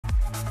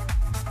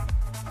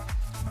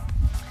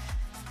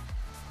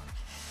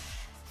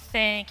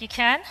Thank you,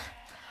 Ken.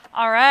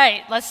 All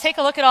right, let's take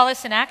a look at all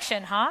this in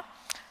action, huh?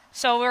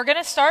 So we're going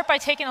to start by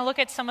taking a look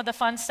at some of the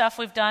fun stuff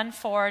we've done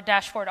for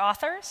dashboard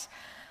authors.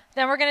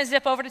 Then we're going to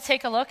zip over to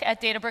take a look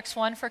at Databricks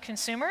One for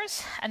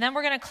consumers. And then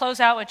we're going to close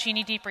out with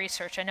Genie Deep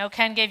Research. I know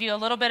Ken gave you a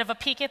little bit of a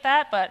peek at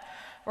that, but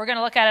we're going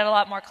to look at it a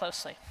lot more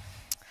closely.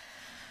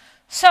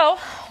 So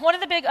one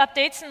of the big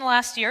updates in the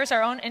last year is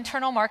our own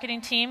internal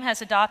marketing team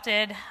has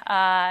adopted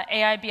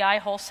AIBI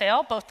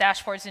wholesale, both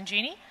dashboards and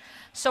Genie.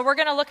 So we're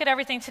going to look at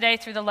everything today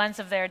through the lens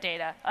of their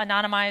data,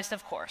 anonymized,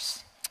 of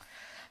course.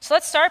 So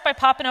let's start by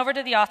popping over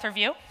to the author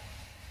view.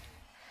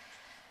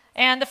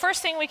 And the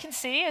first thing we can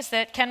see is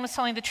that Ken was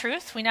telling the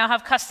truth. We now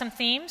have custom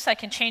themes. I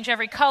can change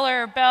every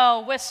color,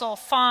 bell, whistle,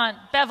 font,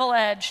 bevel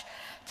edge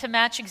to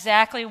match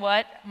exactly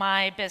what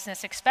my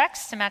business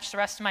expects, to match the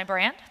rest of my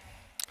brand.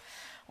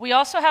 We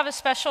also have a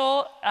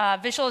special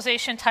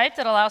visualization type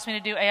that allows me to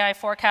do AI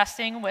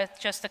forecasting with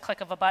just the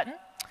click of a button.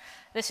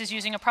 This is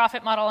using a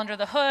profit model under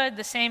the hood,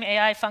 the same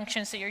AI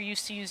functions that you're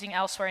used to using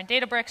elsewhere in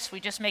Databricks. We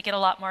just make it a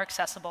lot more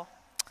accessible.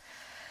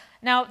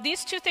 Now,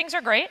 these two things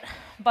are great,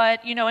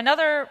 but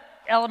another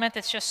element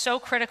that's just so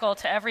critical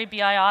to every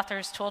BI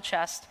author's tool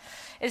chest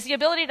is the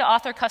ability to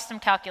author custom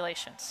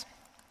calculations.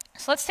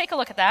 So let's take a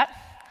look at that.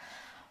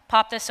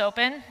 Pop this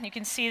open. You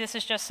can see this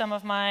is just some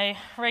of my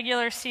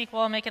regular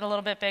SQL. Make it a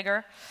little bit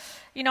bigger.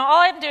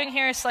 All I'm doing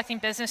here is selecting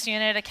business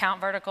unit,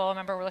 account vertical.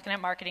 Remember, we're looking at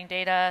marketing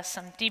data,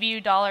 some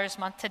DBU dollars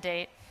month to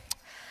date.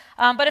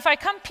 But if I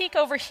come peek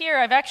over here,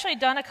 I've actually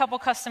done a couple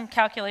custom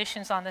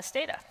calculations on this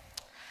data.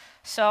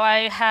 So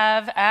I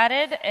have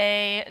added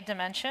a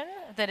dimension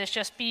that is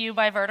just BU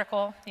by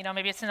vertical.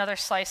 Maybe it's another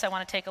slice I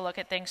want to take a look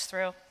at things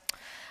through.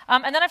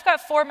 And then I've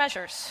got 4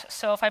 measures.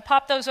 So if I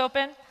pop those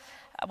open,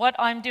 what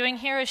I'm doing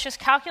here is just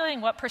calculating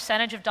what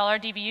percentage of dollar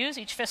DBUs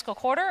each fiscal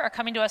quarter are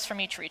coming to us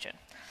from each region.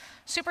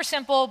 Super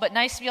simple, but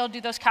nice to be able to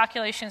do those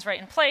calculations right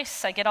in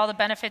place. I get all the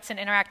benefits and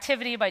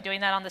interactivity by doing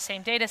that on the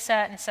same data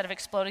set instead of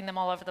exploding them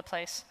all over the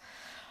place.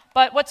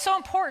 But what's so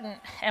important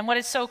and what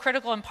is so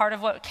critical and part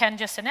of what Ken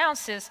just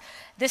announced is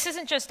this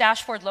isn't just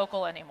dashboard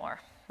local anymore,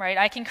 right?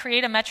 I can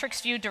create a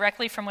metrics view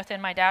directly from within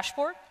my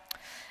dashboard.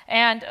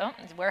 And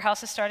the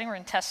warehouse is starting, we're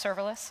in test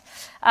serverless.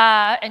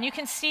 And you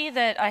can see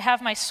that I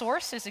have my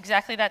source is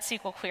exactly that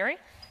SQL query.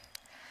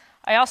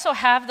 I also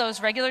have those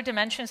regular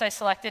dimensions I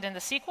selected in the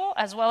SQL,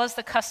 as well as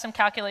the custom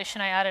calculation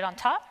I added on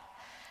top.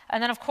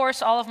 And then, of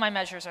course, all of my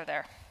measures are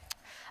there.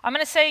 I'm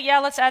going to say, yeah,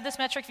 let's add this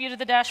metric view to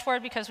the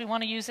dashboard because we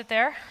want to use it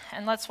there.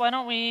 And why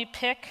don't we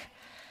pick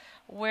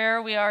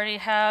where we already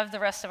have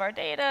the rest of our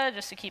data,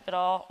 just to keep it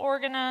all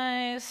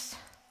organized.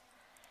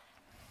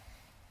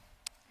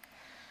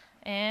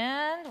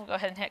 And we'll go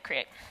ahead and hit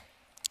create.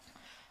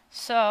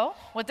 So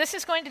what this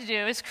is going to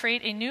do is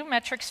create a new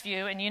metrics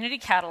view in Unity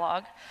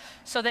Catalog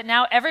so that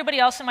now everybody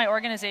else in my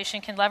organization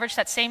can leverage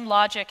that same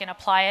logic and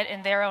apply it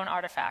in their own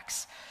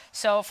artifacts.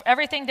 So if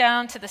everything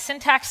down to the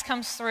syntax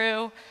comes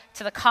through,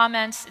 to the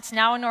comments, it's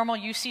now a normal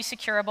UC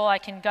securable. I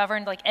can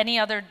govern like any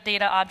other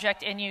data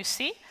object in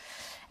UC.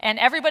 And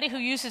everybody who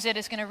uses it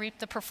is going to reap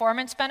the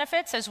performance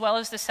benefits as well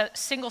as the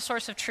single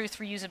source of truth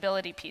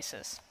reusability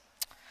pieces.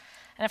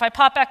 And if I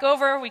pop back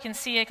over, we can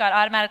see it got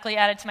automatically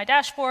added to my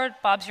dashboard.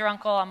 Bob's your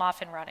uncle, I'm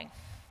off and running.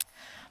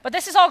 But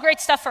this is all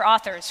great stuff for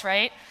authors,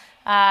 right?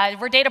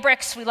 We're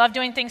Databricks, we love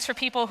doing things for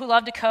people who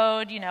love to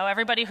code.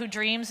 Everybody who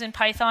dreams in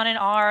Python and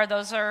R,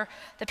 those are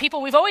the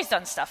people we've always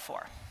done stuff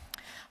for.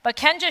 But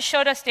Ken just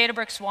showed us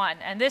Databricks One,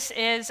 and this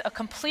is a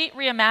complete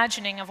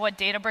reimagining of what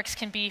Databricks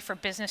can be for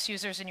business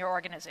users in your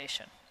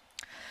organization.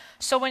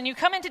 So when you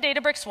come into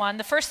Databricks One,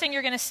 the first thing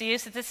you're going to see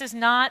is that this is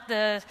not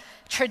the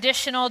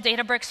traditional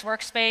Databricks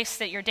workspace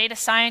that your data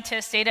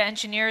scientists, data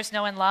engineers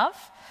know and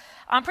love.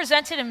 I'm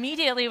presented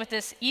immediately with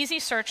this easy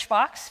search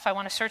box if I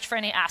want to search for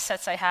any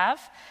assets I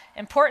have.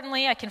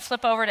 Importantly, I can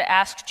flip over to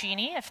Ask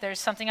Genie if there's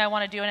something I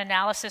want to do an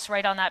analysis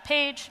right on that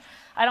page.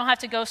 I don't have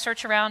to go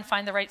search around,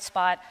 find the right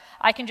spot.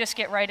 I can just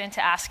get right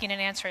into asking and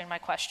answering my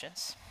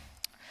questions.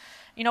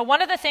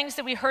 One of the things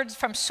that we heard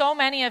from so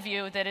many of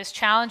you that is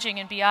challenging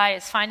in BI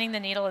is finding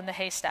the needle in the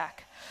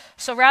haystack.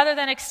 So rather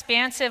than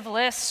expansive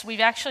lists, we've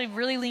actually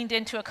really leaned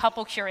into a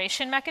couple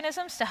curation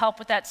mechanisms to help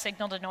with that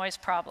signal to noise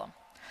problem.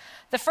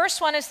 The first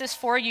one is this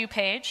For You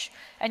page,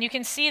 and you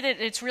can see that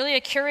it's really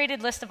a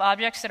curated list of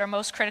objects that are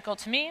most critical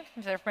to me.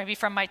 They're maybe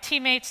from my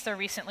teammates, they're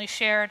recently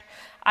shared,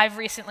 I've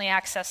recently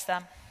accessed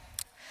them.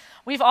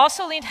 We've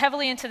also leaned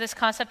heavily into this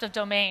concept of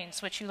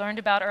domains, which you learned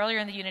about earlier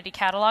in the Unity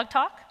Catalog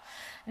talk.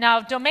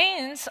 Now,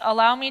 domains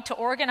allow me to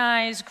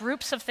organize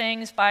groups of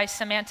things by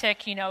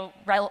semantic,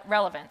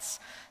 relevance.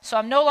 So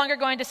I'm no longer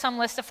going to some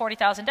list of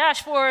 40,000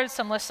 dashboards,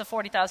 some list of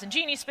 40,000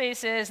 Genie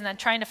spaces, and then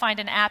trying to find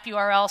an app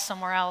URL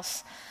somewhere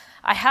else.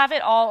 I have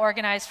it all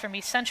organized for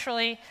me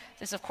centrally.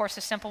 This is, of course,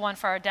 a simple one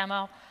for our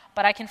demo,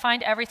 but I can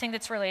find everything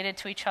that's related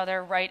to each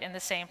other right in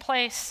the same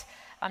place.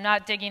 I'm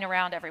not digging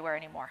around everywhere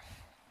anymore.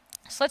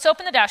 So let's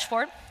open the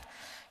dashboard.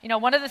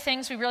 One of the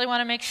things we really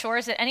want to make sure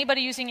is that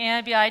anybody using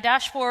AIBI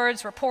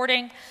dashboards,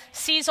 reporting,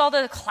 sees all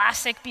the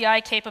classic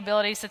BI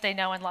capabilities that they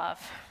know and love,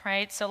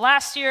 right? So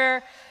last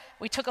year,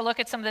 We took a look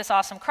at some of this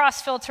awesome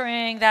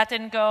cross-filtering. That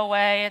didn't go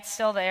away. It's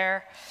still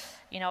there.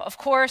 Of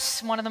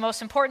course, one of the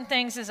most important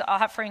things is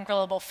offering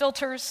grillable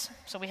filters.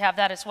 So we have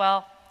that as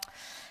well.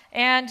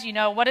 And,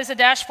 what is a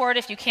dashboard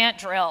if you can't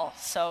drill?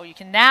 So you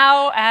can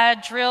now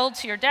add drill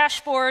to your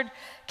dashboard,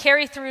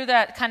 carry through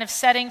that kind of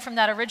setting from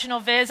that original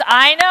viz.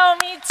 I know,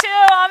 me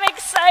too. I'm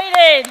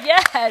excited.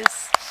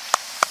 Yes.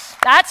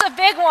 That's a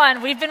big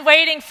one. We've been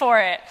waiting for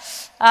it.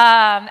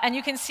 And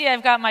you can see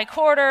I've got my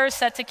quarter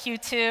set to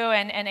Q2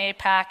 and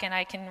APAC, and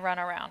I can run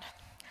around.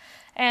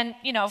 And,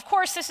 of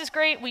course, this is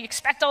great. We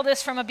expect all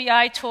this from a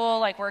BI tool.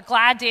 Like, we're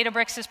glad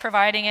Databricks is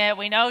providing it.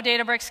 We know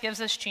Databricks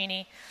gives us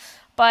Genie.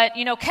 But,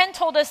 Ken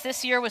told us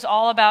this year was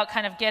all about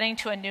kind of getting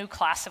to a new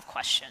class of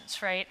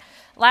questions, right?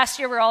 Last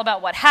year, we were all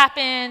about what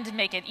happened,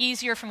 make it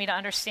easier for me to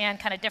understand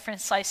kind of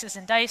different slices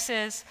and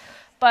dices.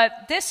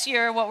 But this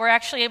year, what we're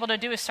actually able to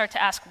do is start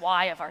to ask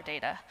why of our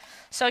data.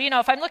 So,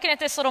 if I'm looking at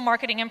this little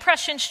marketing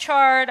impressions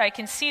chart, I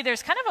can see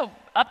there's kind of an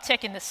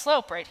uptick in the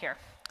slope right here.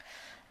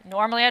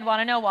 Normally, I'd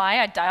want to know why.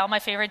 I'd dial my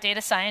favorite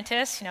data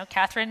scientists,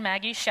 Catherine,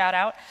 Maggie, shout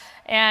out.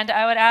 And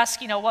I would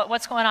ask,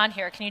 what's going on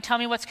here? Can you tell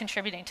me what's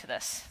contributing to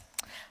this?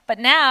 But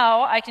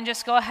now I can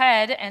just go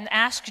ahead and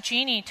ask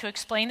Genie to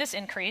explain this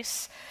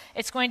increase.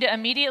 It's going to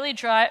immediately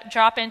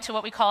drop into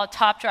what we call a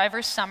top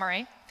driver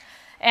summary.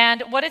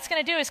 And what it's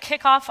going to do is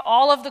kick off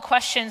all of the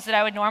questions that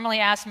I would normally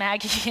ask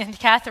Maggie and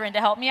Catherine to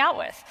help me out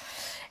with.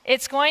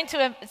 It's going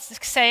to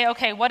say,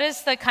 okay, what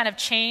is the kind of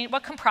change,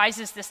 what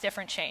comprises this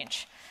different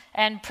change?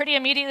 And pretty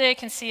immediately I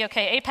can see,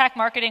 okay, APAC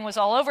marketing was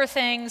all over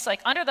things.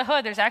 Like under the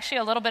hood, there's actually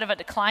a little bit of a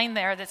decline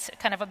there that's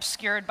kind of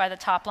obscured by the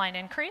top line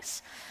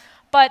increase.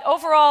 But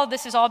overall,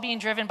 this is all being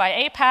driven by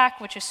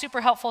APAC, which is super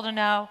helpful to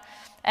know.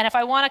 And if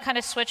I want to kind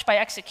of switch by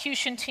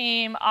execution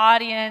team,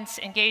 audience,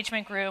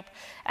 engagement group,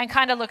 and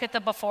kind of look at the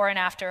before and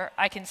after,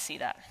 I can see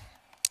that.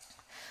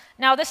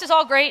 Now, this is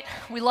all great.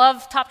 We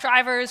love top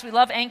drivers. We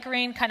love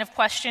anchoring kind of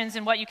questions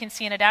and what you can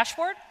see in a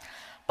dashboard.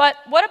 But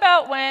what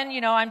about when,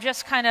 I'm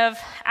just kind of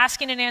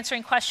asking and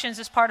answering questions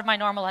as part of my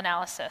normal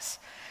analysis?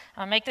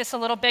 I'll make this a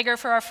little bigger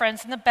for our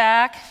friends in the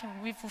back.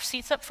 We've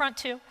seats up front,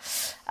 too.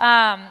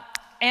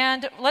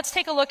 And let's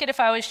take a look at if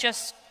I was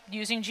just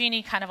using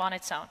Genie kind of on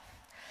its own.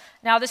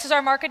 Now, this is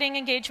our marketing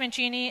engagement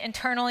Genie.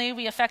 Internally,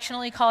 we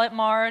affectionately call it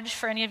Marge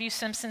for any of you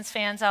Simpsons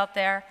fans out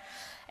there.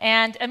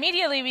 And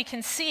immediately, we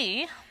can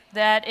see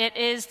that it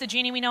is the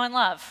Genie we know and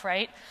love,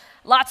 right?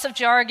 Lots of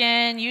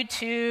jargon,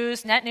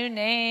 U2s, net new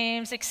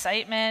names,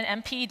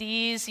 excitement,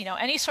 MPDs,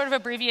 any sort of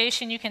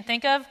abbreviation you can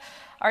think of,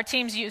 our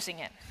team's using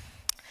it.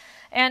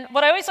 And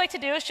what I always like to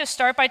do is just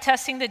start by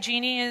testing that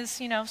Genie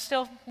is,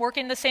 still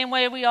working the same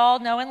way we all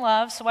know and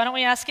love. So why don't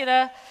we ask it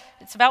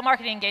it's about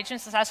marketing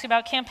engagements, let's ask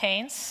about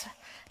campaigns.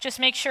 Just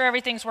make sure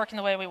everything's working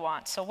the way we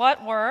want. So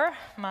what were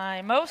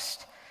my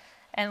most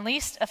and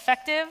least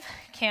effective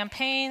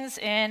campaigns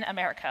in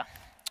America?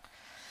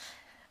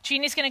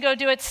 Genie's going to go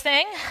do its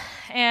thing.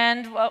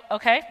 And, well,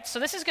 okay, so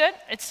this is good.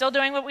 It's still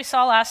doing what we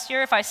saw last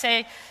year. If I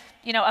say,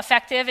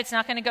 effective, it's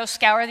not going to go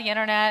scour the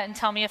internet and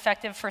tell me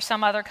effective for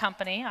some other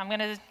company. I'm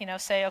going to,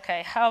 say,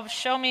 okay,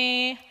 show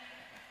me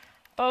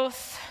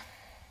both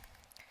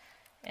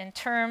in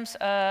terms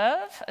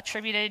of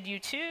attributed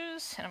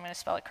U2s, and I'm going to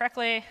spell it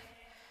correctly,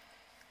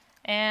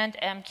 and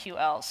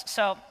MQLs.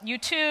 So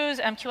U2s,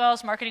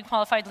 MQLs, marketing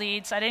qualified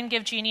leads. I didn't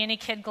give Genie any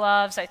kid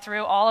gloves. I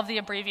threw all of the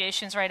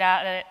abbreviations right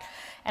at it,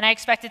 and I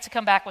expect it to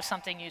come back with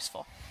something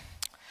useful.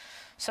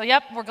 So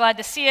yep, we're glad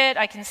to see it.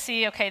 I can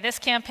see, okay, this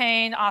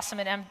campaign, awesome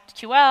at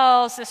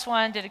MQLs. This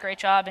one did a great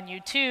job in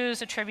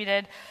U2s,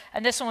 attributed.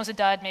 And this one was a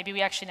dud. Maybe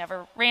we actually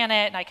never ran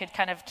it, and I could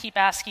kind of keep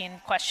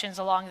asking questions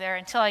along there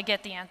until I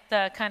get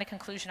the kind of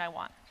conclusion I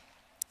want.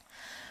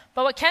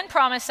 But what Ken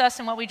promised us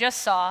and what we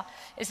just saw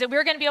is that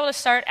we're going to be able to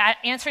start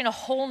answering a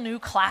whole new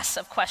class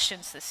of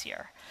questions this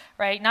year,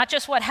 right? Not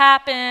just what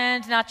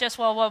happened, not just,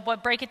 well,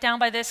 what break it down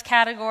by this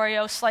category,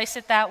 slice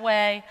it that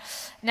way.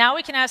 Now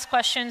we can ask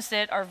questions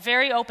that are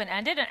very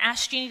open-ended and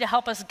ask Genie to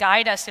help us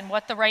guide us in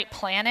what the right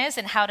plan is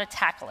and how to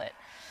tackle it.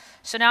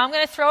 So now I'm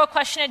going to throw a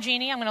question at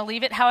Genie. I'm going to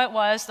leave it how it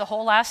was the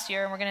whole last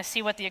year, and we're going to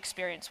see what the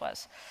experience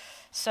was.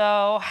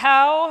 So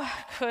how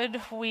could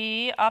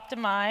we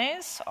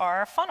optimize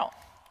our funnel?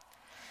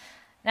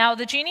 Now,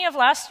 the Genie of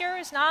last year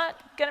is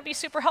not going to be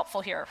super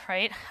helpful here,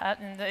 right?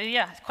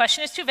 The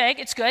question is too vague.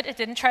 It's good. It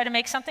didn't try to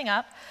make something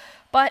up.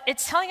 But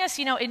it's telling us,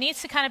 it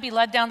needs to kind of be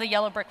led down the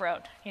yellow brick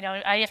road.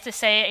 I have to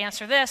say,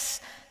 answer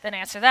this, then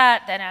answer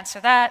that, then answer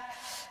that.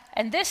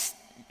 And this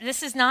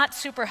is not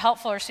super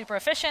helpful or super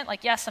efficient.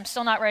 Like, yes, I'm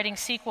still not writing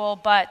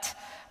SQL, but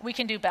we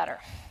can do better.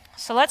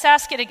 So let's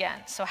ask it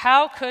again. So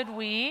how could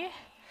we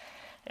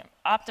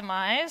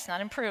optimize, not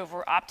improve,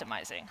 we're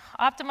optimizing.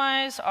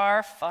 Optimize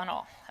our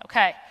funnel.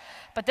 Okay.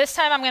 But this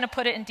time I'm going to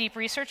put it in deep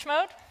research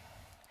mode,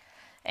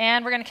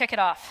 and we're going to kick it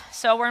off.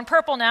 So we're in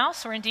purple now,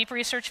 so we're in deep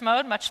research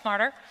mode, much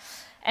smarter.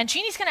 And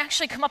Genie's going to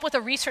actually come up with a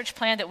research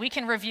plan that we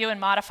can review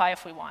and modify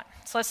if we want.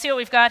 So let's see what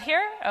we've got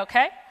here.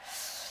 Okay.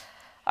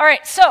 All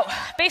right, so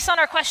based on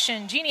our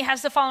question, Genie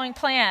has the following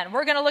plan.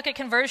 We're going to look at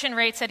conversion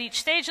rates at each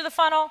stage of the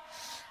funnel.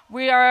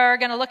 We are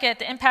going to look at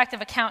the impact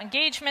of account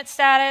engagement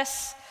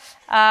status.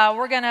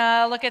 We're going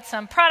to look at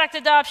some product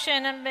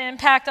adoption and the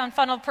impact on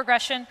funnel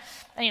progression.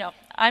 And, you know,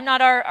 I'm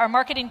not our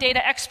marketing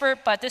data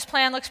expert, but this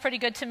plan looks pretty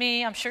good to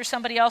me. I'm sure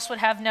somebody else would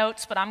have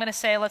notes, but I'm going to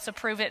say let's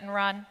approve it and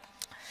run.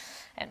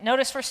 And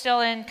notice we're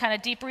still in kind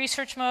of deep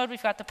research mode.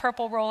 We've got the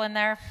purple roll in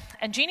there.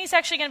 And Genie's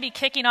actually going to be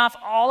kicking off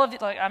all of,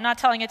 like, I'm not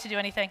telling it to do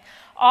anything,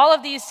 all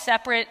of these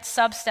separate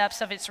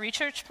sub-steps of its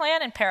research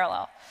plan in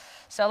parallel.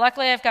 So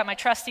luckily, I've got my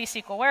trusty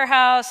SQL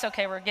warehouse.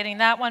 OK, we're getting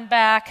that one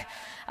back.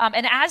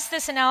 And as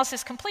this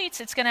analysis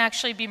completes, it's going to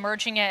actually be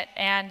merging it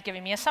and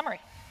giving me a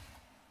summary.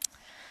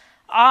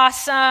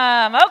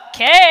 Awesome.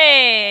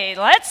 OK,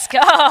 let's go.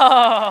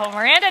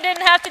 Miranda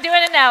didn't have to do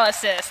an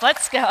analysis.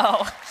 Let's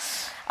go.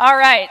 All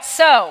right,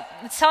 so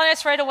it's telling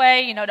us right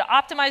away, you know, to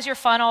optimize your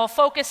funnel,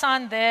 focus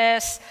on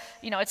this.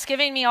 You know, it's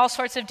giving me all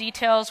sorts of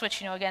details,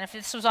 which, you know, again, if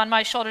this was on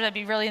my shoulders, I'd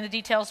be really in the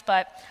details.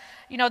 But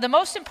you know, the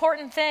most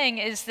important thing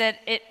is that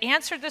it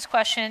answered this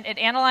question. It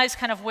analyzed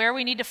kind of where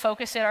we need to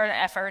focus our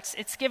efforts.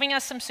 It's giving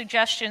us some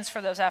suggestions for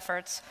those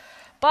efforts,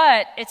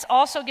 but it's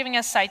also giving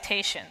us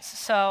citations.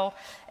 So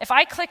if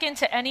I click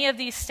into any of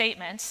these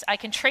statements, I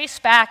can trace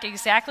back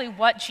exactly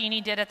what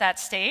Genie did at that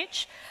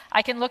stage.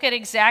 I can look at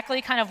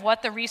exactly kind of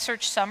what the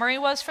research summary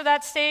was for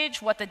that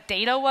stage, what the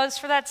data was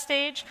for that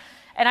stage,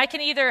 and I can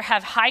either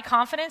have high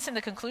confidence in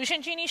the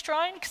conclusion Genie's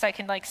drawing, because I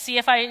can like see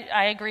if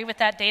I agree with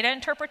that data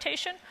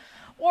interpretation,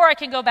 or I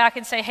can go back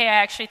and say, hey, I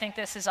actually think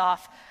this is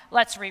off.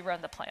 Let's rerun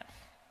the plan.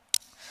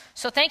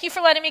 So thank you for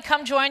letting me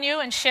come join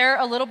you and share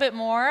a little bit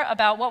more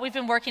about what we've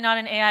been working on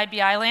in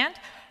AIBI land.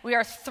 We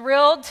are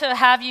thrilled to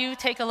have you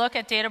take a look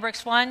at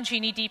Databricks One,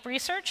 Genie Deep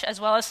Research,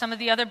 as well as some of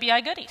the other BI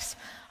goodies.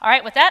 All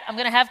right, with that, I'm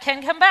going to have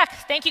Ken come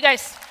back. Thank you,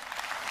 guys.